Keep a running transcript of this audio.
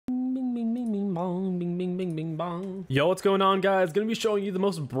bong, bing, bing, bing, bing, bong. Yo, what's going on, guys? Gonna be showing you the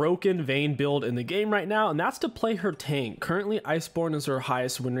most broken Vayne build in the game right now, and that's to play her tank. Currently, Iceborne is her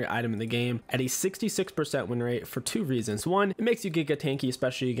highest win rate item in the game at a 66% win rate for two reasons. One, it makes you giga tanky,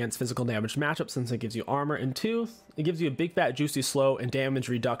 especially against physical damage matchups since it gives you armor, and two, it gives you a big fat juicy slow and damage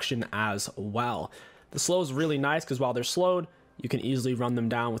reduction as well. The slow is really nice because while they're slowed, you can easily run them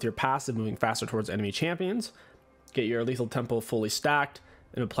down with your passive, moving faster towards enemy champions, get your lethal tempo fully stacked,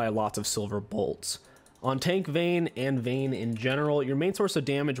 and apply lots of silver bolts. On tank Vayne and Vayne in general, your main source of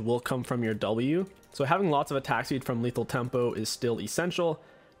damage will come from your W, so having lots of attack speed from lethal tempo is still essential.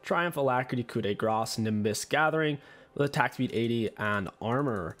 Triumph, Alacrity, Coup de Grace, Nimbus, Gathering with attack speed 80 and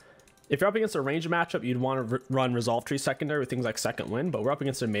armor. If you're up against a range matchup, you'd want to run Resolve Tree secondary with things like Second Wind, but we're up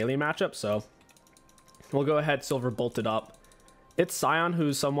against a melee matchup, so we'll go ahead silver bolted up. It's Scion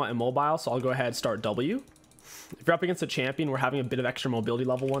who's somewhat immobile, so I'll go ahead start W. If you're up against a champion, we're having a bit of extra mobility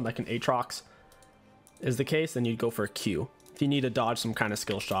level 1, like an Aatrox is the case, then you'd go for a Q if you need to dodge some kind of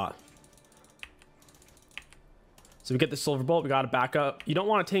skill shot. So we get the silver bolt, we got to back up. You don't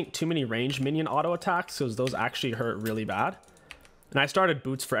want to tank too many ranged minion auto attacks because those actually hurt really bad. And I started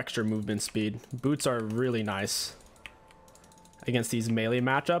boots for extra movement speed. Boots are really nice against these melee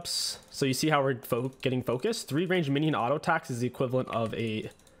matchups. So you see how we're getting focused. 3 ranged minion auto attacks is the equivalent of a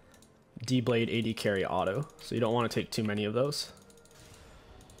D-Blade AD carry auto, so you don't want to take too many of those.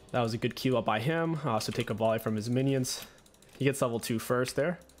 That was a good Q up by him. I also take a volley from his minions. He gets level 2 first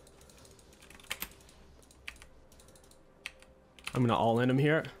there. I'm gonna all in him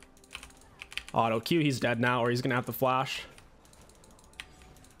here. Auto Q, he's dead now, or he's gonna have to flash.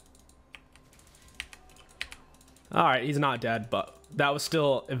 All right, he's not dead, but that was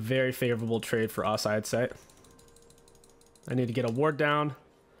still a very favorable trade for us, I'd say. I need to get a ward down.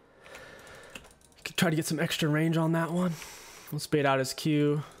 Try to get some extra range on that one. We'll spade out his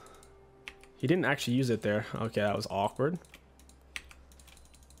Q. He didn't actually use it there. Okay, that was awkward.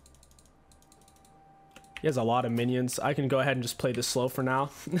 He has a lot of minions. I can go ahead and just play this slow for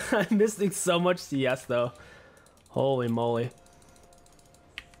now. I'm missing so much CS though. Holy moly.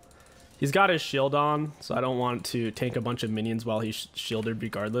 He's got his shield on, so I don't want to tank a bunch of minions while he's shielded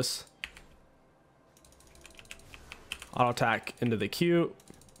regardless. Auto attack into the Q.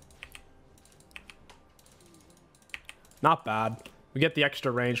 Not bad. We get the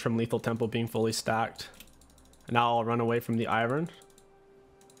extra range from lethal tempo being fully stacked. And now I'll run away from the iron.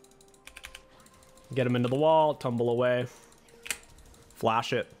 Get him into the wall, tumble away.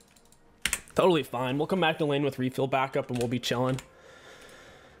 Flash it. Totally fine. We'll come back to lane with refill backup and we'll be chilling.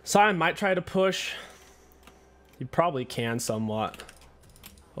 Scion might try to push. He probably can somewhat.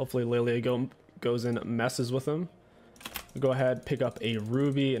 Hopefully Lilia goes in and messes with him. We'll go ahead, pick up a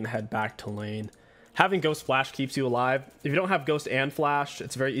Ruby and head back to lane. Having Ghost Flash keeps you alive. If you don't have Ghost and Flash,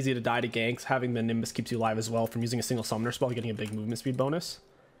 it's very easy to die to ganks. Having the Nimbus keeps you alive as well from using a single summoner spell, getting a big movement speed bonus.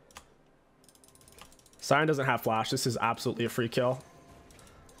 Scion doesn't have Flash. This is absolutely a free kill.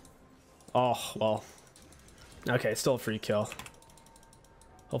 Oh, well. Okay, still a free kill.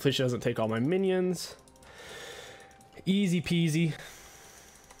 Hopefully she doesn't take all my minions. Easy peasy.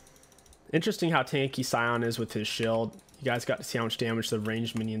 Interesting how tanky Scion is with his shield. You guys got to see how much damage the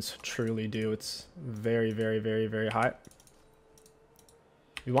ranged minions truly do. It's very, very, very, very high.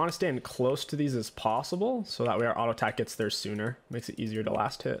 We want to stand close to these as possible, so that way our auto attack gets there sooner. Makes it easier to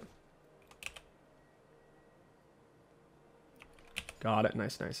last hit. Got it.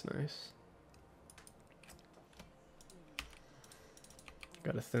 Nice, nice, nice.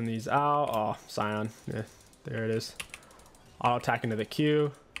 Got to thin these out. Oh, Scion. Yeah, there it is. Auto attack into the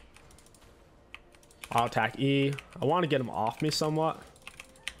Q. Auto attack E. I want to get him off me somewhat.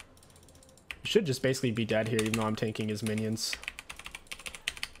 He should just basically be dead here, even though I'm tanking his minions.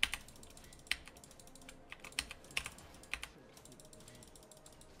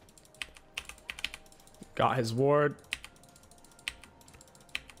 Got his ward.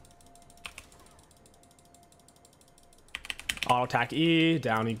 Auto attack E.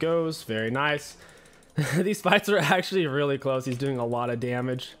 Down he goes. Very nice. These fights are actually really close. He's doing a lot of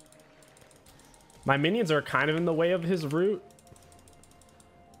damage. My minions are kind of in the way of his route.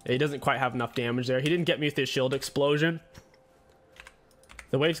 He doesn't quite have enough damage there. He didn't get me with his shield explosion.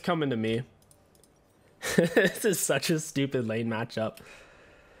 The wave's coming to me. This is such a stupid lane matchup.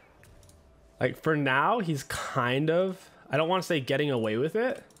 Like, for now, he's kind of... I don't want to say getting away with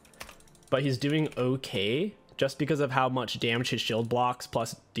it, but he's doing okay just because of how much damage his shield blocks,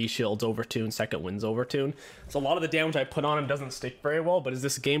 plus D-Shield's overtune, Second Wind's overtune. So a lot of the damage I put on him doesn't stick very well, but as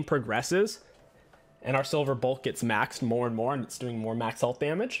this game progresses, and our silver bulk gets maxed more and more, and it's doing more max health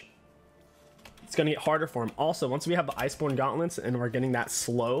damage, it's going to get harder for him. Also, once we have the Iceborne gauntlets and we're getting that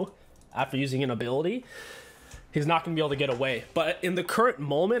slow after using an ability, he's not going to be able to get away. But in the current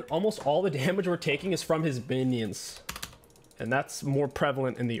moment, almost all the damage we're taking is from his minions. And that's more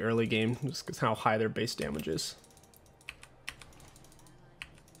prevalent in the early game, just because how high their base damage is.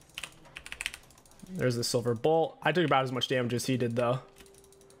 There's the silver bolt. I took about as much damage as he did, though.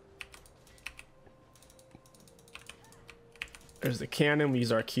 There's the cannon. We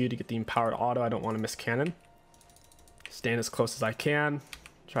use our Q to get the empowered auto. I don't want to miss cannon. Stand as close as I can.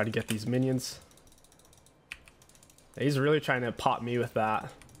 Try to get these minions. He's really trying to pop me with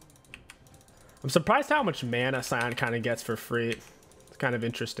that. I'm surprised how much mana Scion kind of gets for free. It's kind of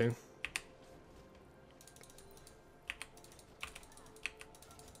interesting.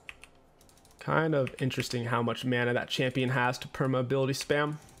 Kind of interesting how much mana that champion has to perma ability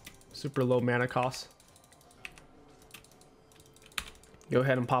spam. Super low mana cost. Go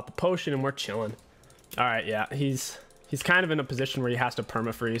ahead and pop a potion and we're chilling. All right, yeah, he's kind of in a position where he has to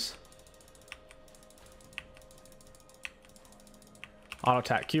perma freeze. Auto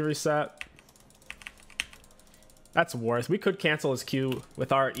attack Q reset. That's worth. We could cancel his Q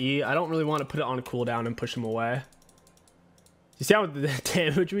with our E. I don't really want to put it on a cooldown and push him away. You see how the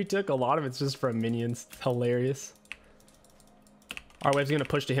damage we took? A lot of it's just from minions. It's hilarious. Our wave's gonna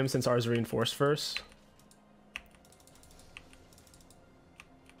push to him since ours reinforced first.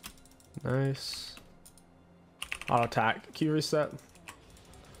 Nice. Auto attack Q reset.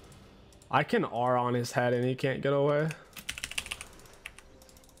 I can R on his head and he can't get away.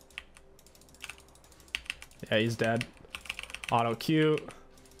 Yeah, he's dead. Auto Q.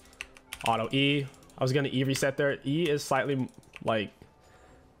 Auto E. I was gonna E reset there. E is slightly like,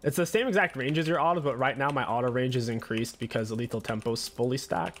 it's the same exact range as your auto, but right now my auto range is increased because the lethal tempo is fully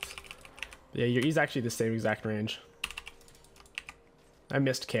stacked. Yeah, your E is actually the same exact range. I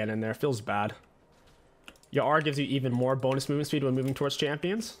missed cannon there. Feels bad. Your R gives you even more bonus movement speed when moving towards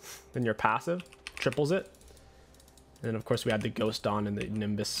champions than your passive. Triples it. And then of course we had the ghost on and the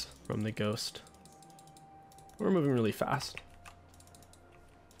nimbus from the ghost. We're moving really fast.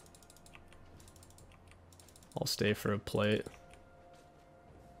 I'll stay for a plate.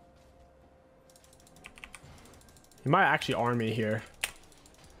 He might actually arm me here.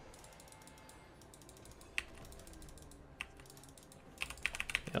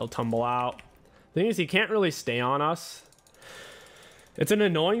 He'll tumble out. The thing is, he can't really stay on us. It's an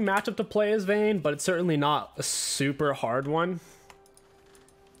annoying matchup to play as Vayne, but it's certainly not a super hard one,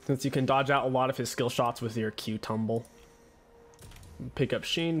 since you can dodge out a lot of his skill shots with your Q tumble. Pick up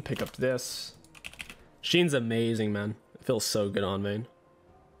Sheen, pick up this. Sheen's amazing, man. It feels so good on Vayne.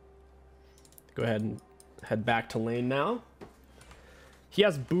 Go ahead and head back to lane now. He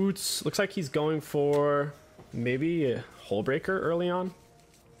has boots. Looks like he's going for maybe a hole breaker early on.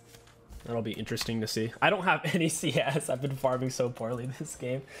 That'll be interesting to see. I don't have any CS. I've been farming so poorly this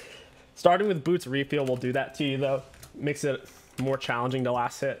game. Starting with boots repeal will do that to you, though. Makes it more challenging to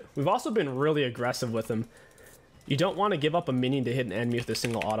last hit. We've also been really aggressive with him. You don't want to give up a minion to hit an enemy with a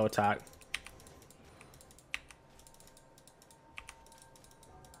single auto attack.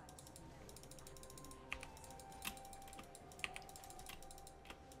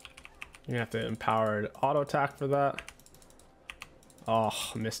 You're gonna have to empowered auto attack for that. Oh,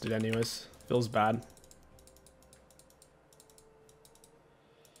 missed it anyways. Feels bad.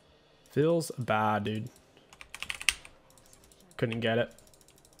 Feels bad, dude. Couldn't get it.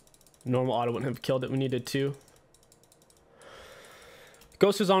 Normal auto wouldn't have killed it. We needed to.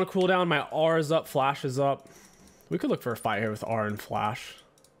 Ghost is on a cooldown. My R is up. Flash is up. We could look for a fight here with R and Flash.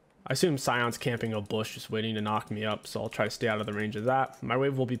 I assume Scion's camping a bush just waiting to knock me up, so I'll try to stay out of the range of that. My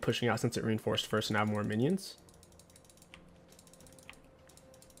wave will be pushing out since it reinforced first and have more minions.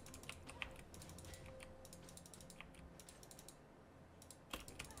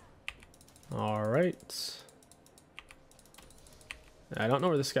 All right. I don't know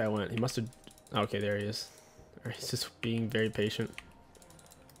where this guy went. He must have... Okay, there he is. He's just being very patient.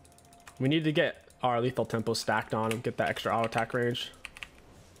 We need to get our lethal tempo stacked on him, get that extra auto attack range.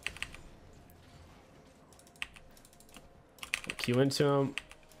 Q into him.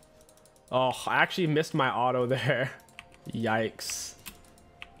 Oh, I actually missed my auto there. Yikes.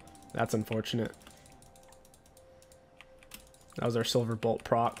 That's unfortunate. That was our silver bolt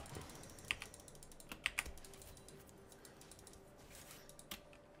proc.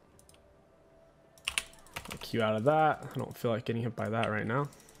 Q out of that. I don't feel like getting hit by that right now.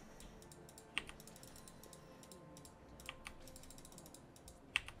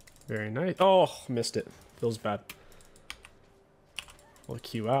 Very nice. Oh, missed it. Feels bad. We'll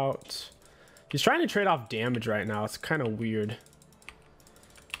Q out. He's trying to trade off damage right now. It's kind of weird.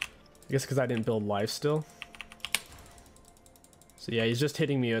 I guess because I didn't build life still. So yeah, he's just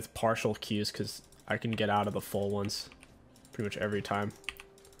hitting me with partial Qs because I can get out of the full ones pretty much every time.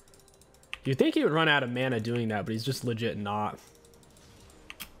 You'd think he would run out of mana doing that, but he's just legit not.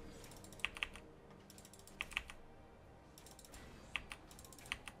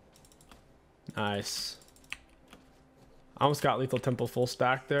 Nice. I almost got Lethal Temple full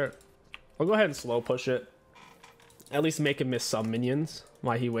stack there. I'll go ahead and slow push it. At least make him miss some minions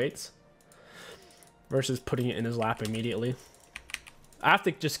while he waits. Versus putting it in his lap immediately. I have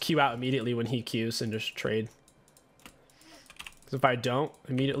to just queue out immediately when he queues and just trade. Because if I don't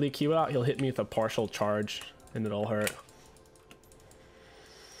immediately queue out, he'll hit me with a partial charge and it'll hurt.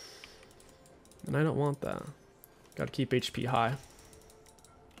 And I don't want that. Gotta keep HP high.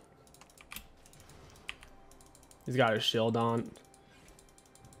 He's got his shield on.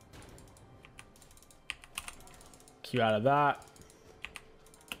 Q out of that.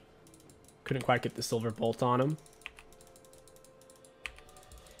 Couldn't quite get the silver bolt on him.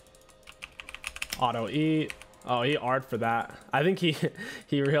 Auto E. Oh, he R'd for that. I think he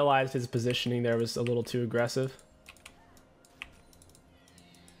realized his positioning there was a little too aggressive.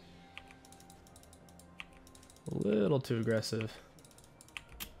 A little too aggressive.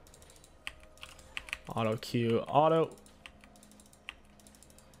 Auto Q. Auto.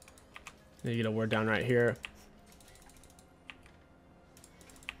 Need to get a word down right here.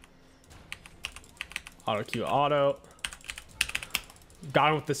 Auto Q. Auto. Got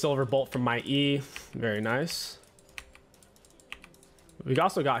him with the silver bolt from my E. Very nice. We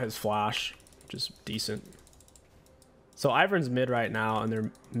also got his flash, which is decent. So Ivern's mid right now, and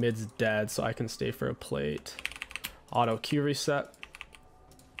their mid's dead, so I can stay for a plate. Auto Q reset.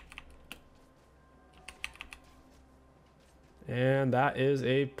 And that is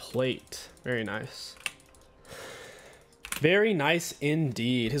a plate. Very nice. Very nice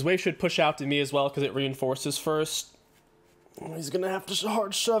indeed. His wave should push out to me as well because it reinforces first. He's gonna have to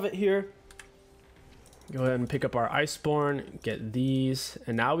hard shove it here. Go ahead and pick up our Iceborne, get these,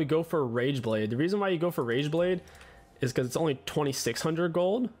 and now we go for Rage Blade. The reason why you go for Rage Blade is because it's only 2,600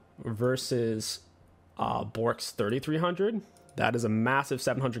 gold versus Bork's 3,300. That is a massive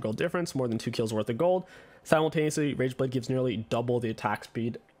 700 gold difference, more than 2 kills worth of gold. Simultaneously, Rage Blade gives nearly double the attack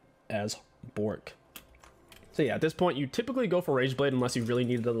speed as Bork. So yeah, at this point, you typically go for Rage Blade unless you really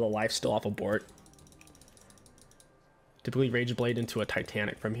need the life still off of Bork. Typically Rage Blade into a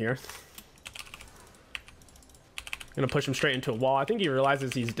Titanic from here. Gonna push him straight into a wall. I think he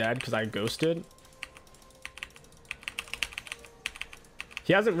realizes he's dead because I ghosted.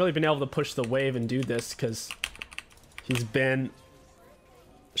 He hasn't really been able to push the wave and do this because he's been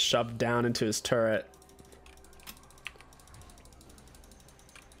shoved down into his turret.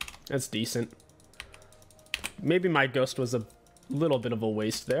 That's decent. Maybe my ghost was a little bit of a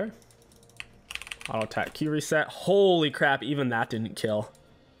waste there. Auto attack Q reset. Holy crap, even that didn't kill.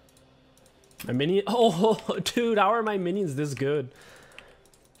 My minion. Oh, dude, how are my minions this good?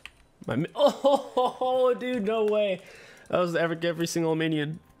 Oh, dude, no way. That was every single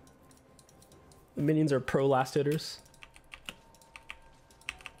minion. The minions are pro last hitters.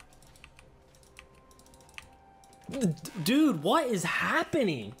 Dude, what is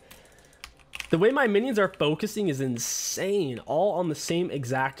happening? The way my minions are focusing is insane. All on the same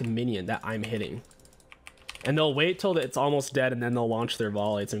exact minion that I'm hitting. And they'll wait till it's almost dead and then they'll launch their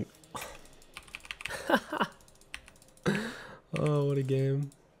volleys. And oh, what a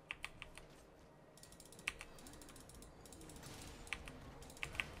game.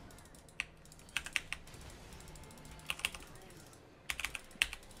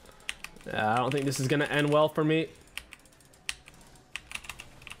 I don't think this is going to end well for me.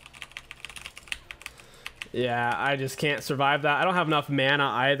 Yeah, I just can't survive that. I don't have enough mana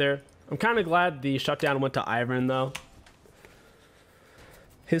either. I'm kind of glad the shutdown went to Ivern though.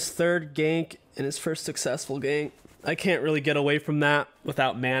 His third gank and his first successful gank. I can't really get away from that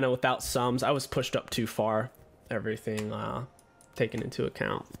without mana, without sums. I was pushed up too far. Everything taken into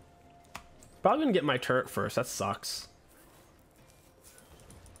account. Probably gonna get my turret first. That sucks.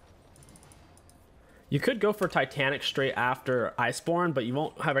 You could go for Titanic straight after Iceborne, but you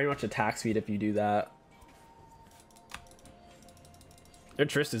won't have very much attack speed if you do that. Their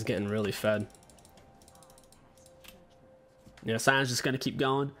Trist is getting really fed. Yeah, Scion's just gonna keep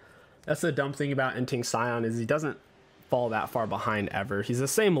going. That's the dumb thing about inting Scion is he doesn't fall that far behind ever. He's the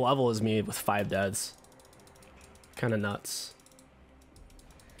same level as me with 5 deaths. Kind of nuts.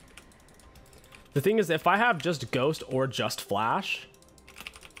 The thing is, if I have just Ghost or just Flash,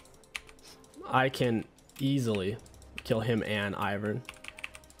 I can easily kill him and Ivern.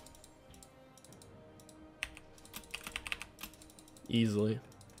 Easily.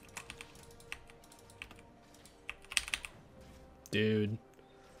 Dude.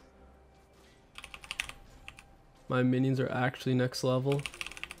 My minions are actually next level.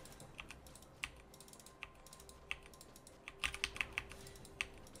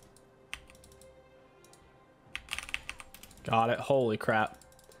 Got it. Holy crap.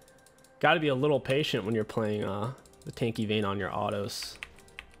 Got to be a little patient when you're playing the tanky Vayne on your autos.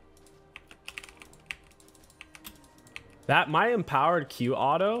 That my empowered Q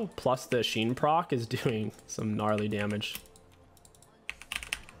auto plus the Sheen proc is doing some gnarly damage.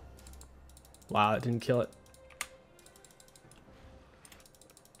 Wow, that didn't kill it.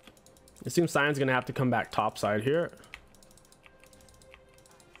 I assume Sion's gonna have to come back topside here.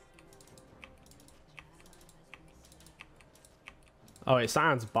 Oh wait,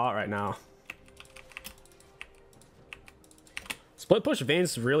 Sion's bot right now. Split push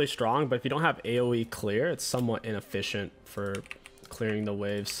Vayne's really strong, but if you don't have AoE clear, it's somewhat inefficient for clearing the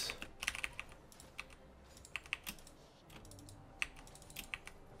waves.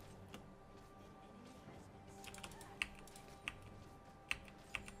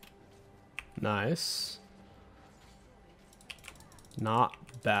 Nice. Not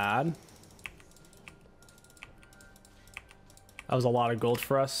bad. That was a lot of gold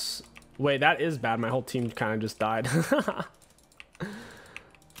for us. Wait, that is bad. My whole team kind of just died.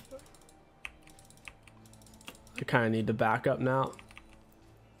 I kind of need to back up now.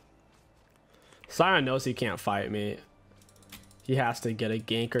 Sion knows he can't fight me. He has to get a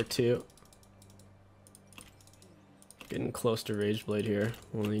gank or two. Getting close to Rage Blade here.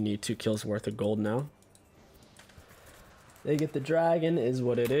 Only need 2 kills worth of gold now. They get the dragon is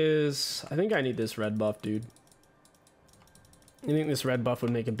what it is. I think I need this red buff, dude. I think this red buff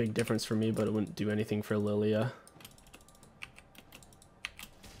would make a big difference for me, but it wouldn't do anything for Lilia.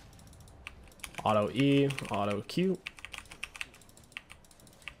 Auto E, auto Q.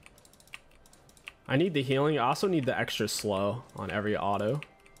 I need the healing. I also need the extra slow on every auto.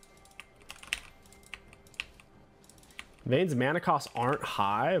 Vayne's mana costs aren't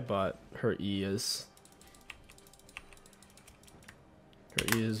high, but her E is.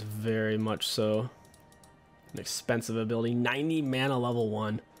 Her E is very much so. An expensive ability. 90 mana level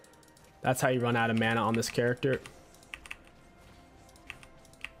 1. That's how you run out of mana on this character.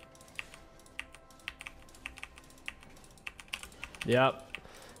 Yep.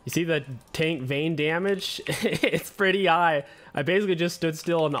 You see the tank Vayne damage? It's pretty high. I basically just stood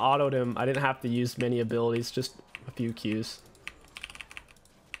still and autoed him. I didn't have to use many abilities, just a few Qs.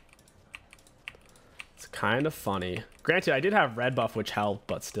 It's kind of funny. Granted, I did have red buff, which helped,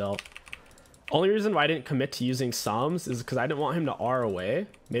 but still. Only reason why I didn't commit to using sums is because I didn't want him to R away.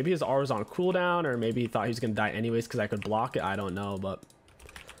 Maybe his R was on cooldown, or maybe he thought he was going to die anyways because I could block it. I don't know, but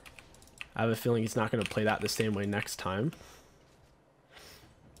I have a feeling he's not going to play that the same way next time.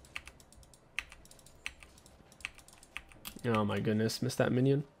 Oh my goodness, missed that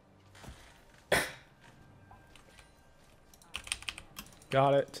minion.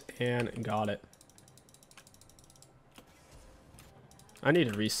 Got it, and got it. I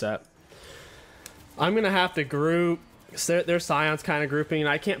need to reset. I'm gonna have to group. Their Sion's kind of grouping, and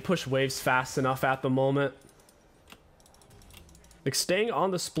I can't push waves fast enough at the moment. Like, staying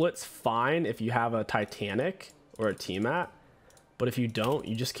on the split's fine if you have a Titanic or a T-Mat, but if you don't,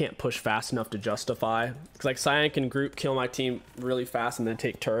 you just can't push fast enough to justify. Because like Sion can group kill my team really fast and then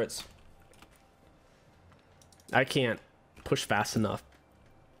take turrets. I can't push fast enough.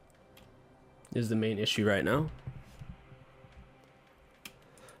 Is the main issue right now.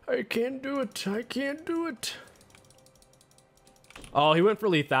 I can't do it. I can't do it. Oh, he went for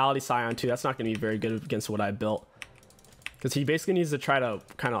lethality Sion too. That's not going to be very good against what I built. Because he basically needs to try to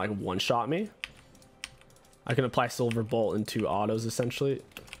kind of like one-shot me. I can apply Silver Bolt in 2 autos essentially.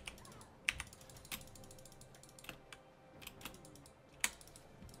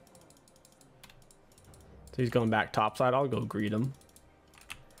 So he's going back topside. I'll go greet him.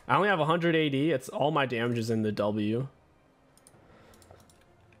 I only have 100 AD. It's all my damage is in the W.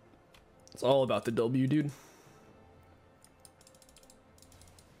 It's all about the W, dude.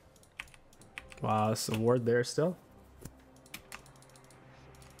 Wow, there's a ward there still.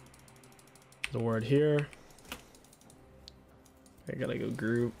 There's a ward here. I gotta go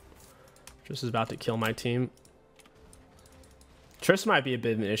group. Triss is about to kill my team. Triss might be a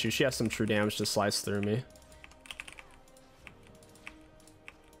bit of an issue. She has some true damage to slice through me.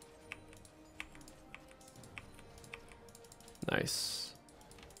 Nice.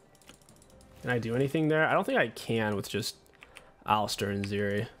 Can I do anything there? I don't think I can with just Alistair and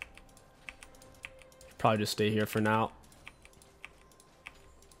Zeri. Probably just stay here for now.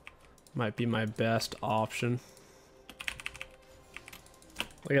 Might be my best option.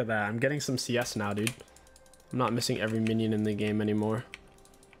 Look at that. I'm getting some CS now, dude. I'm not missing every minion in the game anymore.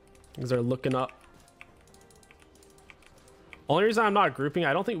 Because they're looking up. Only reason I'm not grouping,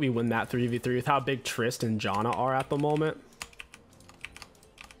 I don't think we win that 3v3 with how big Trist and Janna are at the moment.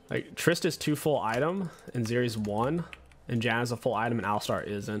 Like, Trist is 2 full item, and Zeri's 1. And Janna's a full item, and Alistar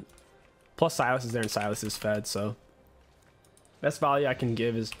isn't. Plus, Silas is there, and Silas is fed, so... Best value I can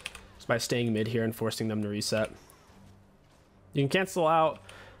give is by staying mid here and forcing them to reset. You can cancel out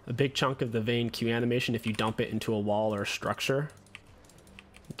a big chunk of the Vayne Q animation if you dump it into a wall or a structure.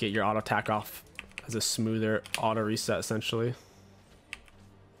 Get your auto attack off as a smoother auto reset, essentially.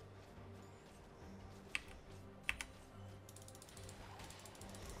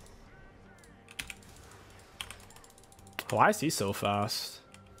 Why is he so fast?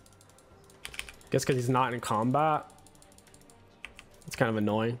 Guess because he's not in combat. It's kind of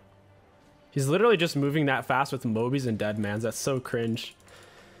annoying. He's literally just moving that fast with Mobies and Deadmans. That's so cringe.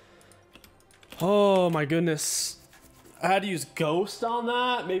 Oh my goodness. I had to use Ghost on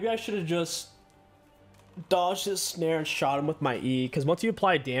that. Maybe I should have just dodged his snare and shot him with my E. Because once you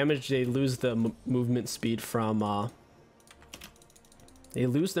apply damage, they lose the movement speed from... They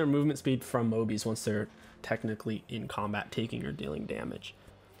lose their movement speed from Mobies once they're technically in combat taking or dealing damage.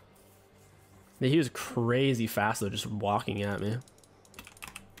 He was crazy fast though, just walking at me.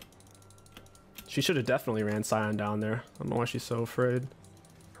 She should have definitely ran Scion down there. I don't know why she's so afraid.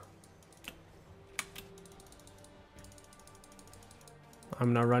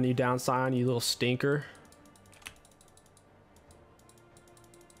 I'm gonna run you down, Scion, you little stinker.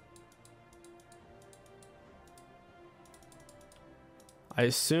 I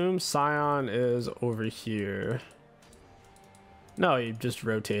assume Scion is over here. No, he just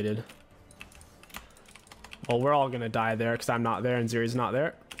rotated. Well, we're all gonna die there because I'm not there and Zeri's not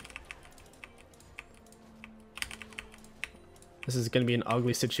there. This is gonna be an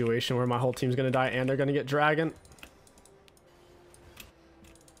ugly situation where my whole team's gonna die and they're gonna get dragon.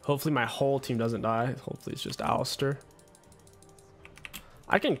 Hopefully my whole team doesn't die. Hopefully it's just Alistar.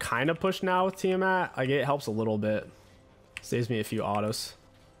 I can kind of push now with Tiamat. Like, it helps a little bit. Saves me a few autos.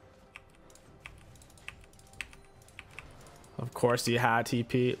 Of course he had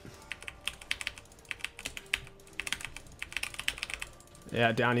TP.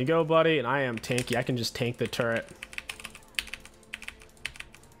 Yeah, down you go, buddy. And I am tanky. I can just tank the turret.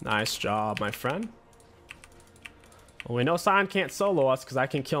 Nice job, my friend. Well, we know Scion can't solo us because I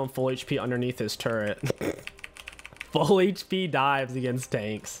can kill him full HP underneath his turret. Full HP dives against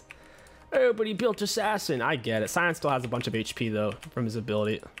tanks. Oh, but he built Assassin. I get it. Scion still has a bunch of HP, though, from his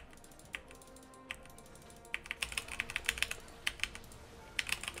ability.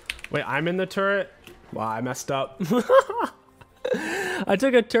 Wait, I'm in the turret? Wow, I messed up. I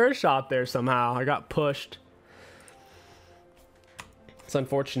took a turret shot there somehow. I got pushed. It's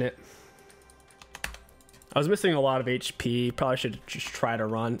unfortunate. I was missing a lot of HP. Probably should just try to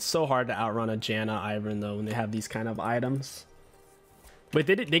run. It's so hard to outrun a Janna Ivern, though, when they have these kind of items. Wait,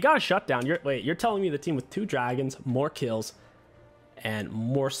 they got a shutdown. You're telling me the team with 2 dragons, more kills, and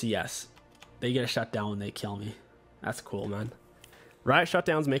more CS, they get a shutdown when they kill me. That's cool, man. Riot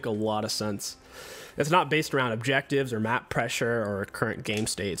shutdowns make a lot of sense. It's not based around objectives or map pressure or current game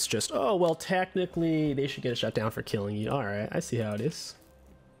state. It's just, oh, well, technically, they should get a shutdown for killing you. All right, I see how it is.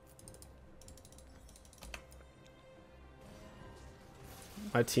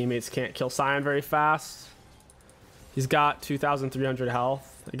 My teammates can't kill Scion very fast. He's got 2,300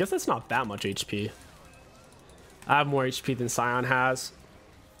 health. I guess that's not that much HP. I have more HP than Scion has.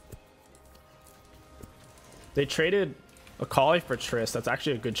 They traded Akali for Triss. That's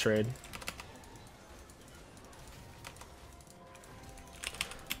actually a good trade.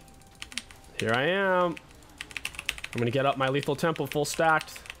 Here I am. I'm gonna get up my lethal temple full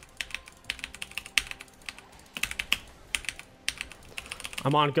stacked.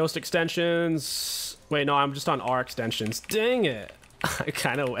 I'm on ghost extensions. Wait, no, I'm just on R extensions. Dang it. I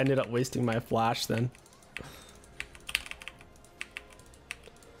kind of ended up wasting my flash then.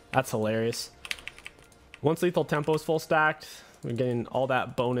 That's hilarious. Once lethal tempo is full stacked, we're getting all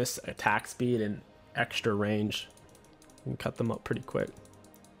that bonus attack speed and extra range. We can cut them up pretty quick.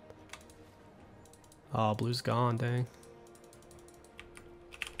 Oh, blue's gone, dang.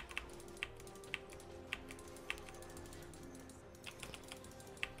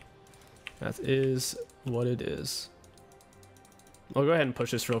 That is what it is. I'll go ahead and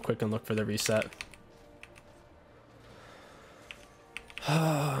push this real quick and look for the reset.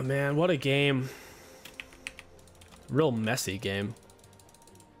 Oh, man, what a game. Real messy game.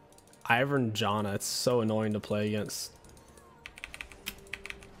 Ivern Janna, it's so annoying to play against.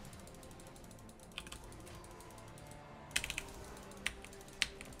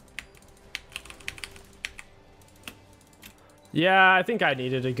 Yeah, I think I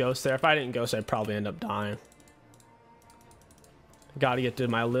needed a ghost there. If I didn't ghost, I'd probably end up dying. Gotta get to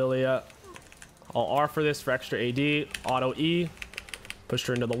my Lilia. I'll R for this for extra AD. Auto E. Push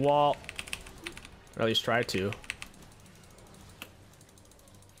her into the wall. Or at least try to.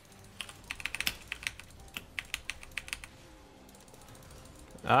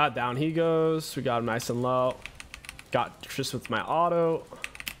 Down he goes. We got him nice and low. Got just with my auto.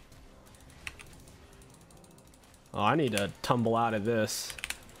 Oh, I need to tumble out of this.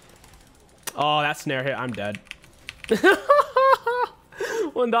 Oh, that snare hit. I'm dead.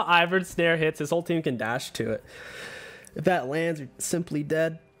 When the Ivern snare hits, his whole team can dash to it. If that lands, you're simply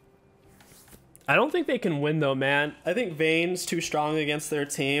dead. I don't think they can win, though, man. I think Vayne's too strong against their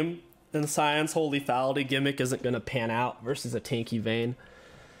team. And Cyan's whole lethality gimmick isn't going to pan out versus a tanky Vayne.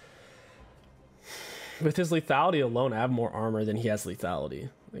 With his lethality alone, I have more armor than he has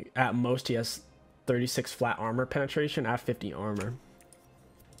lethality. Like, at most, he has 36 flat armor penetration. I have 50 armor.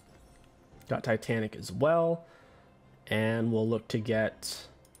 Got Titanic as well. And we'll look to get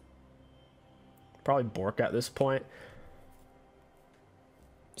probably Bork at this point.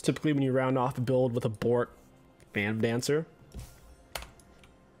 It's typically when you round off the build with a Bork Phantom Dancer.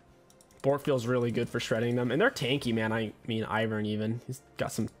 Bork feels really good for shredding them. And they're tanky, man. I mean, Ivern even. He's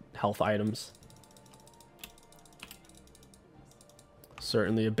got some health items.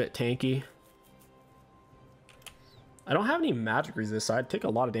 Certainly a bit tanky. I don't have any magic resist, so I'd take a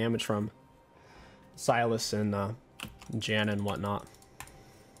lot of damage from Silas and Janna and whatnot.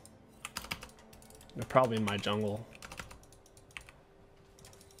 They're probably in my jungle.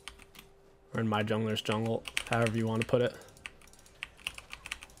 Or in my jungler's jungle, however you want to put it.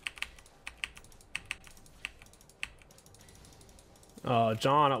 Oh,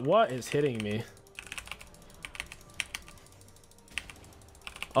 John, what is hitting me?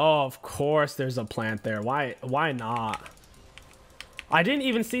 Oh, of course there's a plant there. Why not? I didn't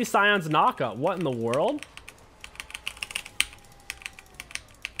even see Sion's knockup. What in the world?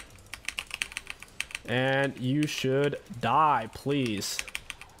 And you should die, please.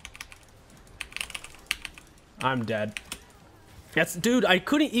 I'm dead. That's, dude, I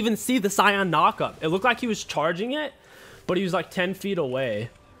couldn't even see the Sion knockup. It looked like he was charging it, but he was like 10 feet away.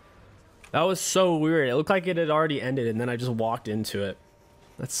 That was so weird. It looked like it had already ended, and then I just walked into it.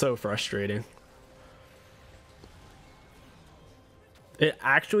 That's so frustrating. It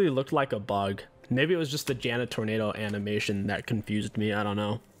actually looked like a bug. Maybe it was just the Janna tornado animation that confused me. I don't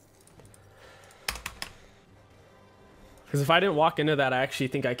know. Because if I didn't walk into that, I actually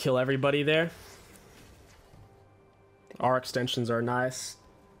think I kill everybody there. Our extensions are nice.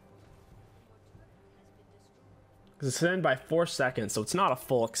 Because it's extended by 4 seconds, so it's not a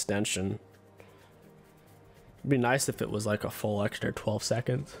full extension. It'd be nice if it was like a full extra 12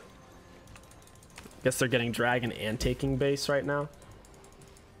 seconds. Guess they're getting dragon and taking base right now.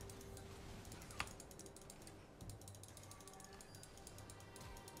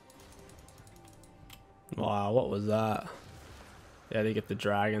 Wow, what was that? Yeah, they get the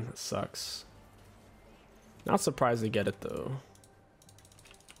dragon. That sucks. Not surprised they get it though.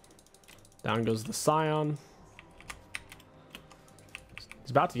 Down goes the Scion. He's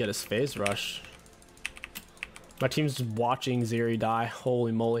about to get his phase rush. My team's just watching Zeri die.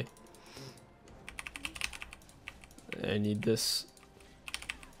 Holy moly. I need this.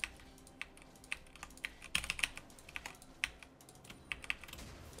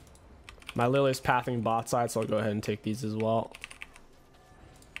 My Lily's pathing bot side, so I'll go ahead and take these as well.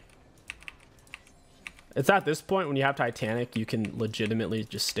 It's at this point when you have Titanic, you can legitimately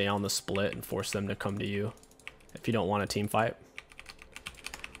just stay on the split and force them to come to you if you don't want a team fight.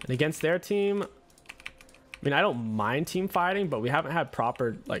 And against their team, I mean, I don't mind team fighting, but we haven't had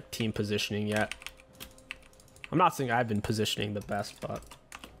proper like team positioning yet. I'm not saying I've been positioning the best, but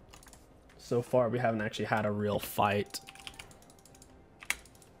so far we haven't actually had a real fight.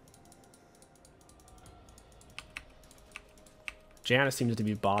 Janna seems to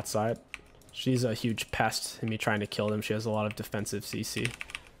be bot side. She's a huge pest in me trying to kill them. She has a lot of defensive CC.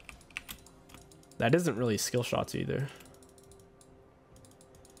 That isn't really skill shots either.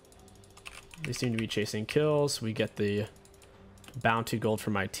 They seem to be chasing kills. We get the bounty gold for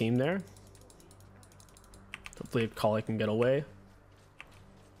my team there. Hopefully Kali can get away.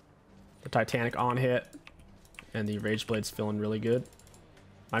 The Titanic on hit. And the Rage Blade's feeling really good.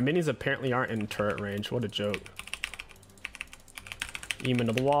 My minis apparently aren't in turret range. What a joke. Eam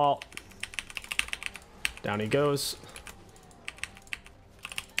into the wall. Down he goes.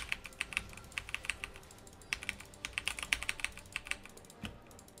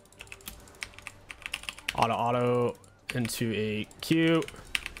 Auto into a Q.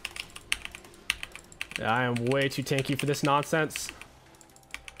 I am way too tanky for this nonsense.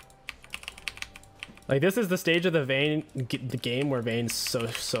 Like, this is the stage of the game where Vayne's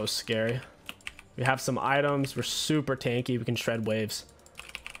so scary. We have some items. We're super tanky. We can shred waves.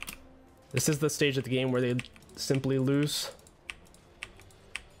 This is the stage of the game where they simply lose.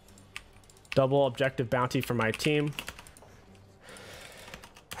 Double objective bounty for my team.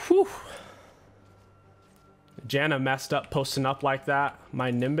 Whew. Janna messed up posting up like that.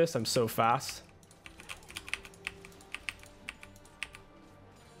 My Nimbus, I'm so fast.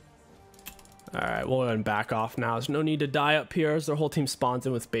 Alright, we'll go ahead and back off now. There's no need to die up here as their whole team spawns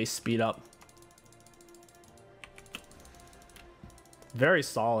in with base speed up. Very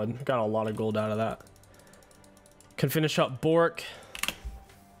solid. Got a lot of gold out of that. Can finish up Bork.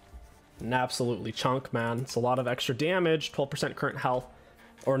 And absolutely chunk, man. It's a lot of extra damage. 12% current health.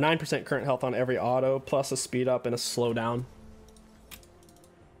 Or 9% current health on every auto. Plus a speed up and a slowdown.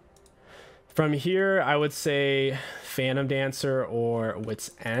 From here, I would say Phantom Dancer or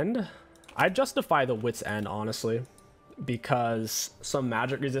Wit's End. I'd justify the Wit's End, honestly. Because some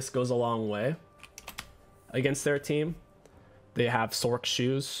magic resist goes a long way against their team. They have Sork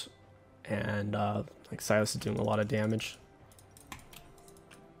shoes, and like Silas is doing a lot of damage.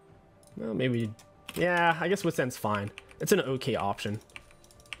 Well, maybe, yeah, I guess Wit's End's fine. It's an okay option.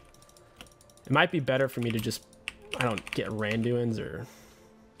 It might be better for me to just, I don't get Randuin's or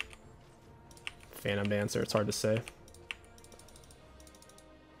Phantom Dancer. It's hard to say.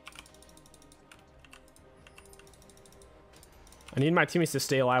 I need my teammates to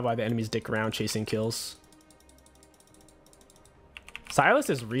stay alive while the enemies dick around chasing kills. Silas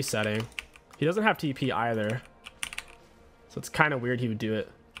is resetting. He doesn't have TP either. So it's kind of weird he would do it.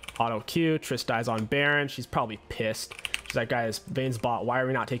 Auto Q. Triss dies on Baron. She's probably pissed. She's like, guys, Vayne's bot. Why are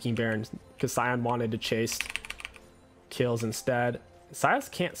we not taking Baron? Because Sion wanted to chase kills instead. Silas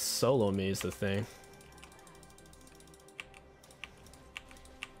can't solo me is the thing.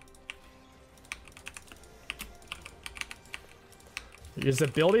 His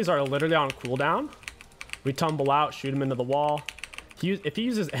abilities are literally on cooldown. We tumble out, shoot him into the wall. If he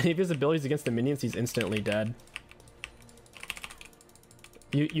uses any of his abilities against the minions, he's instantly dead.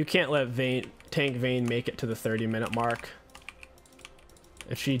 You can't let tank Vayne make it to the 30-minute mark.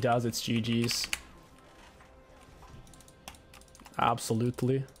 If she does, it's GG's.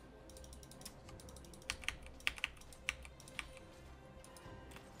 Absolutely.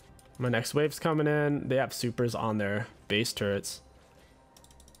 My next wave's coming in. They have supers on their base turrets.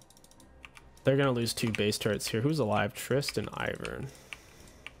 They're gonna lose 2 base turrets here. Who's alive? Trist and Ivern.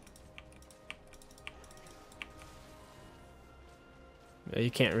 Yeah,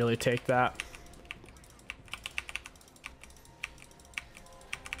 you can't really take that.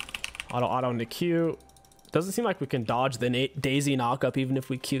 Auto into Q. Doesn't seem like we can dodge the Daisy knockup even if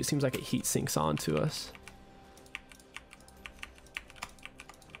we Q. It seems like it heat sinks onto us.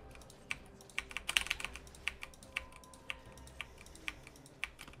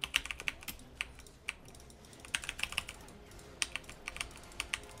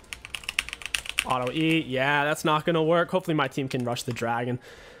 Auto E, yeah, that's not gonna work. Hopefully my team can rush the dragon.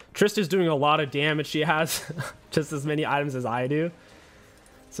 Trist is doing a lot of damage. She has just as many items as I do.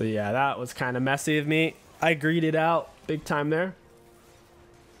 So yeah, that was kind of messy of me. I greeted out big time there.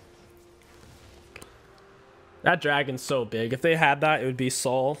 That dragon's so big. If they had that, it would be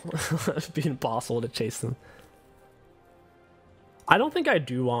Soul. It would be impossible to chase them. I don't think I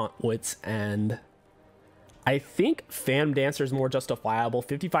do want Wit's End. I think Phantom Dancer is more justifiable.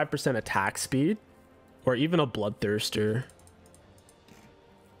 55% attack speed. Or even a Bloodthirster.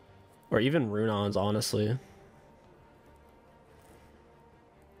 Or even Runons, honestly.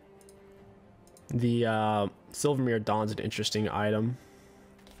 The Silvermere Dawn's an interesting item.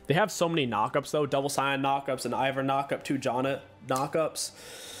 They have so many knockups, though. Double Scion knockups, an Ivern knockup, 2 Jonnet knockups.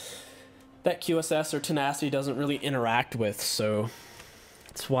 That QSS or Tenacity doesn't really interact with, so...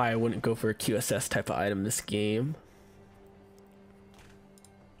 That's why I wouldn't go for a QSS type of item this game.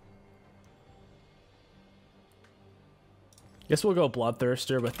 Guess we'll go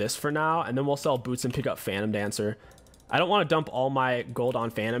Bloodthirster with this for now, and then we'll sell boots and pick up Phantom Dancer. I don't want to dump all my gold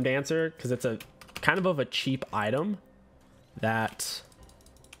on Phantom Dancer because it's a kind of a cheap item that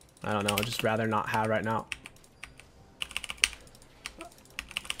I don't know, I'd just rather not have right now.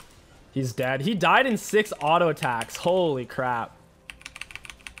 He's dead. He died in 6 auto attacks. Holy crap.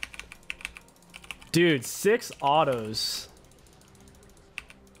 Dude, 6 autos.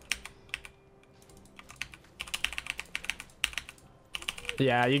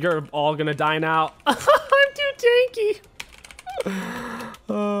 Yeah, you're all gonna die now. I'm too tanky.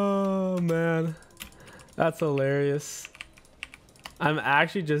 Oh, man. That's hilarious. I'm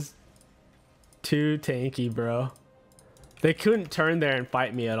actually just Too tanky, bro. They couldn't turn there and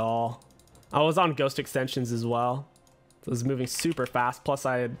fight me at all. I was on ghost extensions as well. So I was moving super fast. Plus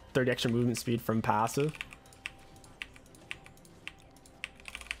I had 30 extra movement speed from passive.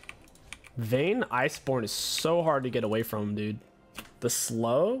 Vayne Iceborne is so hard to get away from, dude. The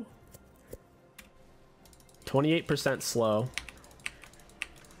slow? 28% slow.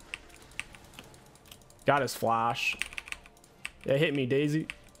 Got his flash. Yeah, hit me, Daisy.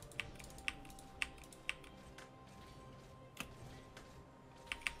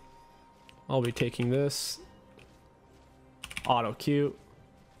 I'll be taking this. Auto Q.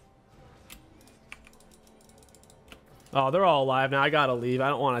 Oh, they're all alive now. I gotta leave. I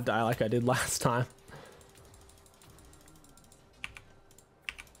don't want to die like I did last time.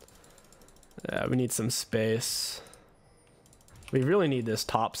 Yeah, we need some space. We really need this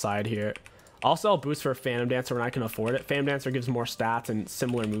top side here. Also, I'll boost for Phantom Dancer when I can afford it. Phantom Dancer gives more stats and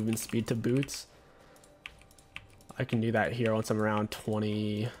similar movement speed to boots. I can do that here once I'm around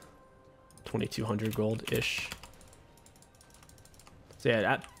 2200 gold-ish. So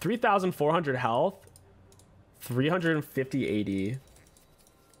yeah, at 3,400 health, 350 AD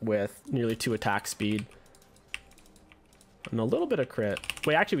with nearly 2 attack speed. And a little bit of crit.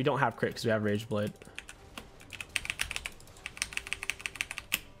 Wait, actually we don't have crit because we have Rage Blade.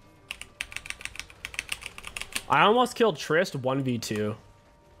 I almost killed Trist 1v2.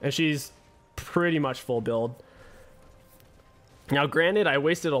 And she's pretty much full build. Now granted, I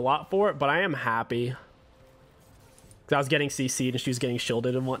wasted a lot for it, but I am happy. I was getting CC'd and she was getting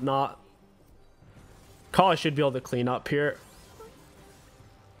shielded and whatnot. Call I should be able to clean up here.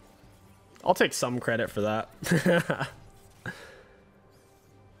 I'll take some credit for that.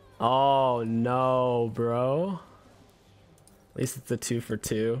 Oh no, bro. At least it's a 2 for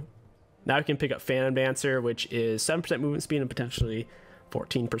 2. Now we can pick up Phantom Dancer, which is 7% movement speed and potentially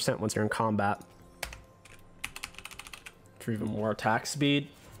 14% once you're in combat. For even more attack speed.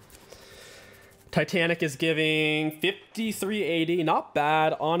 Titanic is giving 5380, not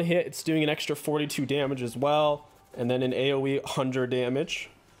bad. On hit, it's doing an extra 42 damage as well. And then an AoE 100 damage.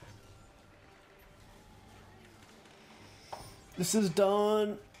 This is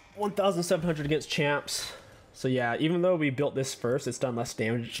done 1,700 against champs. So yeah, even though we built this first, it's done less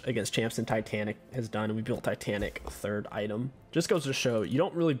damage against champs than Titanic has done. And we built Titanic third item. Just goes to show, you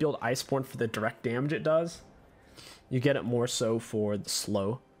don't really build Iceborne for the direct damage it does. You get it more so for the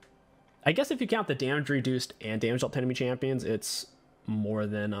slow. I guess if you count the damage reduced and damage dealt to enemy champions, it's more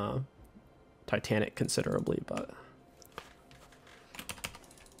than Titanic considerably, but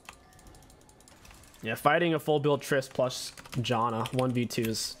yeah, fighting a full build Trist plus Janna 1v2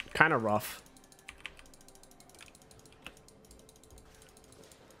 is kind of rough.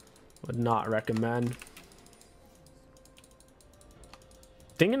 Would not recommend.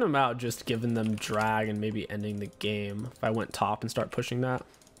 Thinking about just giving them drag and maybe ending the game if I went top and start pushing that.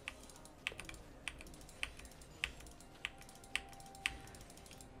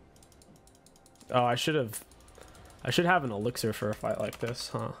 Oh, I should have an elixir for a fight like this,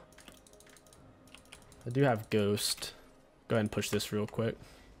 huh? I do have Ghost. Go ahead and push this real quick.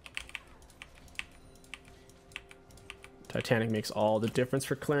 Titanic makes all the difference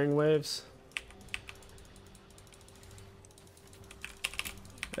for clearing waves.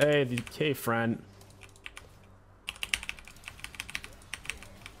 Hey, friend.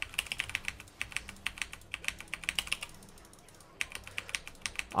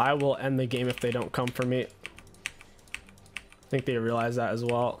 I will end the game if they don't come for me. I think they realize that as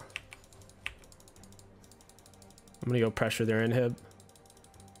well. I'm gonna go pressure their inhib.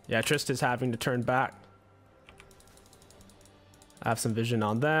 Yeah, Trist is having to turn back. I have some vision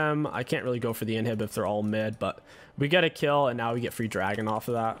on them. I can't really go for the inhib if they're all mid, but we get a kill and now we get free dragon off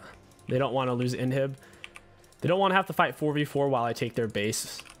of that. They don't want to lose inhib. They don't want to have to fight 4v4 while I take their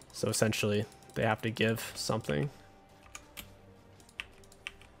base. So essentially, they have to give something.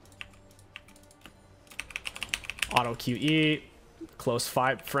 Auto QE. Close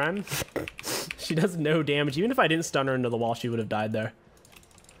fight, friend. She does no damage. Even if I didn't stun her into the wall, she would have died there.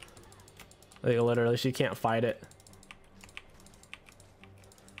 Like, literally, she can't fight it.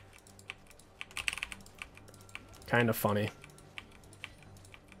 Kind of funny.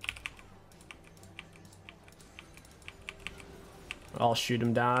 I'll shoot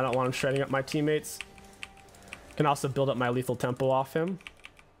him down. I don't want him shredding up my teammates. Can also build up my lethal tempo off him.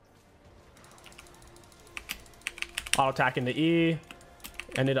 Auto attack into E.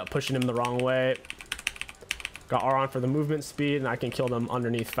 Ended up pushing him the wrong way. Got R on for the movement speed, and I can kill them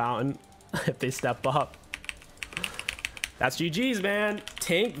underneath Fountain if they step up. That's GG's, man.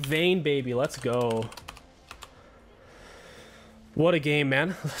 Tank Vayne, baby. Let's go. What a game,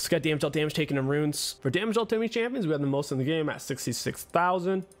 man. Let's get damage dealt, damage taken, and runes. For damage dealt to enemy champions, we have the most in the game at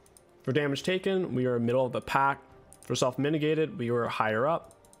 66,000. For damage taken, we are middle of the pack. For self-mitigated, we were higher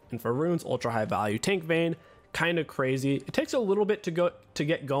up. And for runes, ultra high value. Tank Vayne, kind of crazy. It takes a little bit to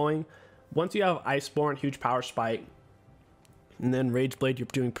get going. Once you have Iceborne, huge power spike, and then Rage Blade, you're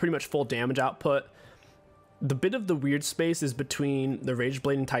doing pretty much full damage output. The bit of the weird space is between the Rage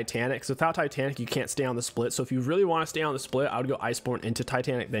Blade and Titanic. So without Titanic, you can't stay on the split. So if you really want to stay on the split, I would go Iceborne into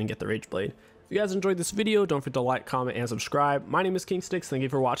Titanic, then get the Rage Blade. If you guys enjoyed this video, don't forget to like, comment, and subscribe. My name is King Sticks. Thank you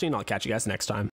for watching, and I'll catch you guys next time.